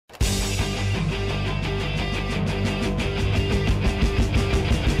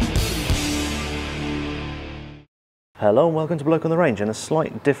Hello and welcome to Bloke on the Range, and a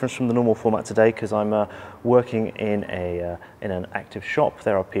slight difference from the normal format today because I'm working in an active shop.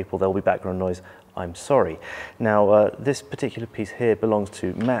 There are people, there will be background noise, I'm sorry. Now this particular piece here belongs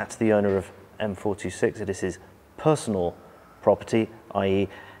to Matt, the owner of M426. It is his personal property, i.e.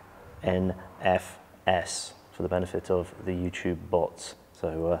 NFS, for the benefit of the YouTube bots.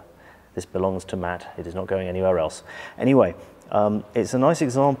 So this belongs to Matt, it is not going anywhere else. Anyway, it's a nice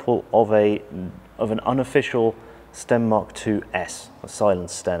example of an unofficial STEN Mk.II S, a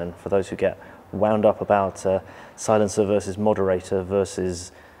Silenced STEN, and for those who get wound up about silencer versus moderator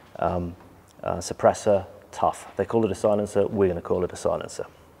versus suppressor, tough. They call it a silencer, we're going to call it a silencer.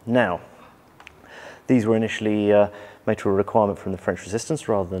 Now, these were initially made to a requirement from the French Resistance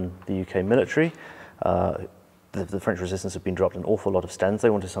rather than the UK military. The French Resistance have been dropped an awful lot of STENs. They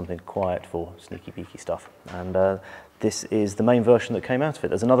wanted something quiet for sneaky beaky stuff, and this is the main version that came out of it.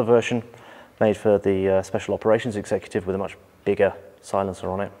 There's another version made for the Special Operations Executive with a much bigger silencer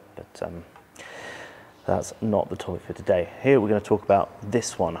on it, but that's not the topic for today. Here we're going to talk about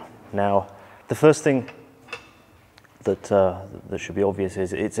this one. Now, the first thing that, that should be obvious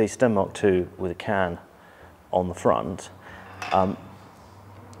is it's a STEN Mk.II with a can on the front.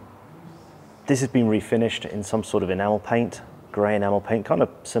 This has been refinished in some sort of enamel paint, grey enamel paint, kind of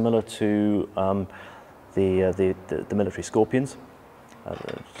similar to the military Scorpions.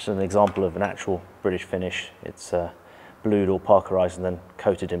 It's an example of an actual British finish. It's blued or parkerized and then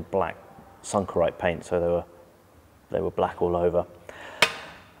coated in black Sunkerite paint, so they were black all over.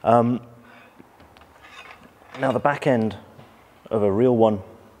 Now the back end of a real one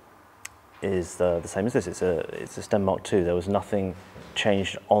is the same as this. It's a STEN Mk.II. There was nothing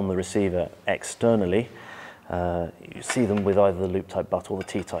changed on the receiver externally. You see them with either the loop type butt or the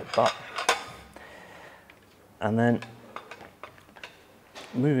T-type butt. And then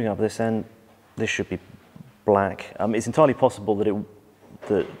moving up this end, this should be black. It's entirely possible that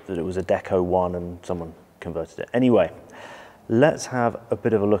it was a Deco 1 and someone converted it. Anyway, let's have a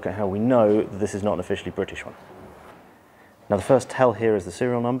bit of a look at how we know that this is not an officially British one. Now the first tell here is the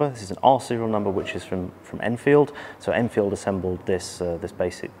serial number. This is an R serial number, which is from Enfield. So Enfield assembled this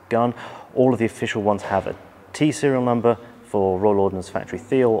basic gun. All of the official ones have a T serial number for Royal Ordnance Factory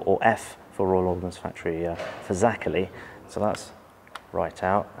Thiel, or F for Royal Ordnance Factory for Zachary. So that's right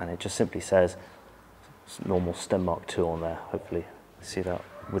out, and it just simply says normal STEN Mk.II on there. Hopefully you see that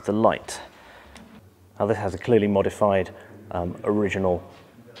with the light. Now this has a clearly modified original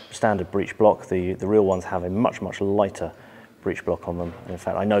standard breech block. The real ones have a much lighter breech block on them, and in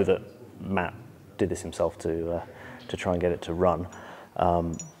fact I know that Matt did this himself to try and get it to run,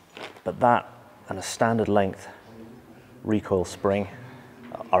 but that and a standard length recoil spring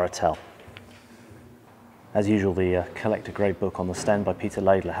are a tell. As usual, the collector grade book on the STEN by Peter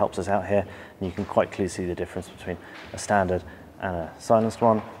Laidler helps us out here, and you can quite clearly see the difference between a standard and a silenced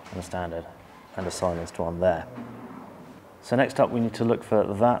one, and a standard and a silenced one there. So next up we need to look for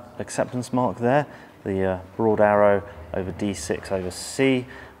that acceptance mark there, the broad arrow over D6 over C,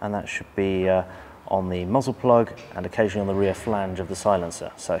 and that should be on the muzzle plug and occasionally on the rear flange of the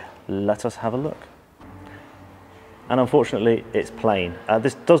silencer. So let us have a look. And unfortunately it's plain.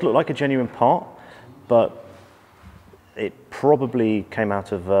 This does look like a genuine part, but it probably came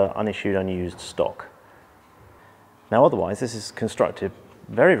out of unissued, unused stock. Now otherwise this is constructed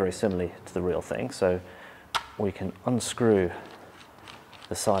very similarly to the real thing, so we can unscrew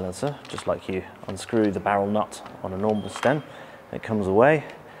the silencer just like you unscrew the barrel nut on a normal STEN. It comes away.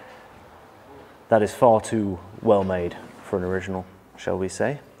 That is far too well made for an original, shall we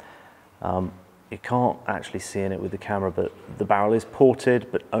say. You can't actually see in it with the camera, but the barrel is ported,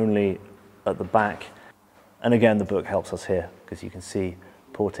 but only at the back. And again, the book helps us here because you can see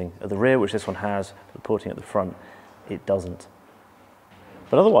porting at the rear, which this one has, but porting at the front, it doesn't.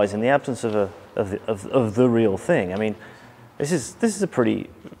 But otherwise, in the absence of the real thing, I mean, this is a pretty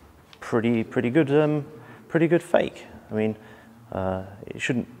good fake. I mean, it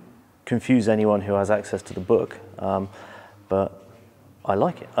shouldn't confuse anyone who has access to the book, but I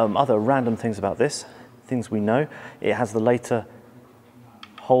like it. Other random things about this, things we know, it has the later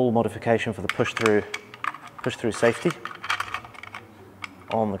hole modification for the push through safety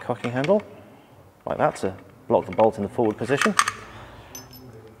on the cocking handle, like that, to block the bolt in the forward position.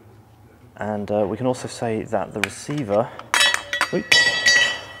 And we can also say that the receiver,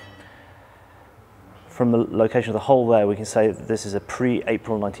 from the location of the hole there, we can say that this is a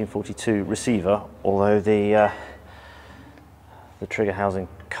pre-April 1942 receiver, although the trigger housing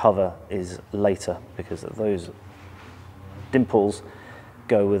cover is later, because those dimples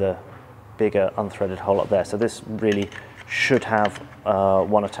go with a bigger unthreaded hole up there. So this really should have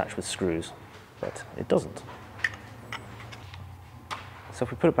one attached with screws, but it doesn't. So if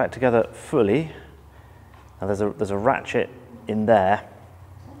we put it back together fully, now there's a ratchet in there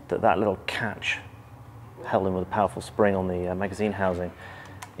that little catch held in with a powerful spring on the magazine housing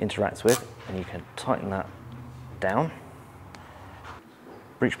interacts with, and you can tighten that down.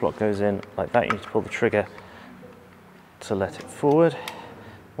 Breech block goes in like that. You need to pull the trigger to let it forward.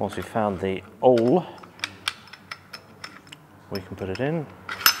 Once we've found the awl, we can put it in,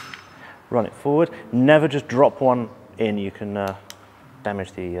 run it forward. Never just drop one in, you can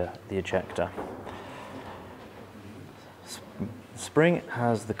damage the ejector. Spring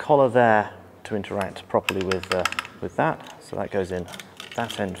has the collar there to interact properly with that, so that goes in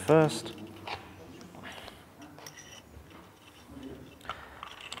that end first.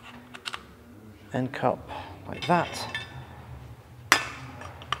 End cup like that.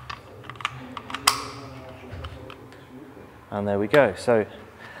 And there we go. So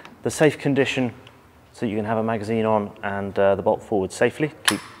the safe condition so you can have a magazine on and the bolt forward safely,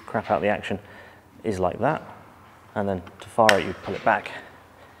 keep crap out of the action, is like that. And then to fire it, you pull it back,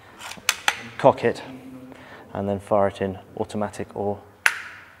 cock it, and then fire it in automatic or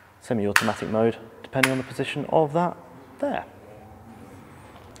semi-automatic mode, depending on the position of that there.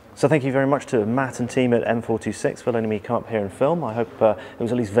 So thank you very much to Matt and team at M426 for letting me come up here and film. I hope it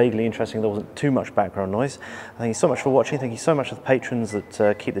was at least vaguely interesting. There wasn't too much background noise. Thank you so much for watching. Thank you so much to the patrons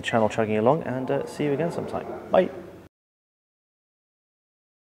that keep the channel chugging along, and see you again sometime. Bye.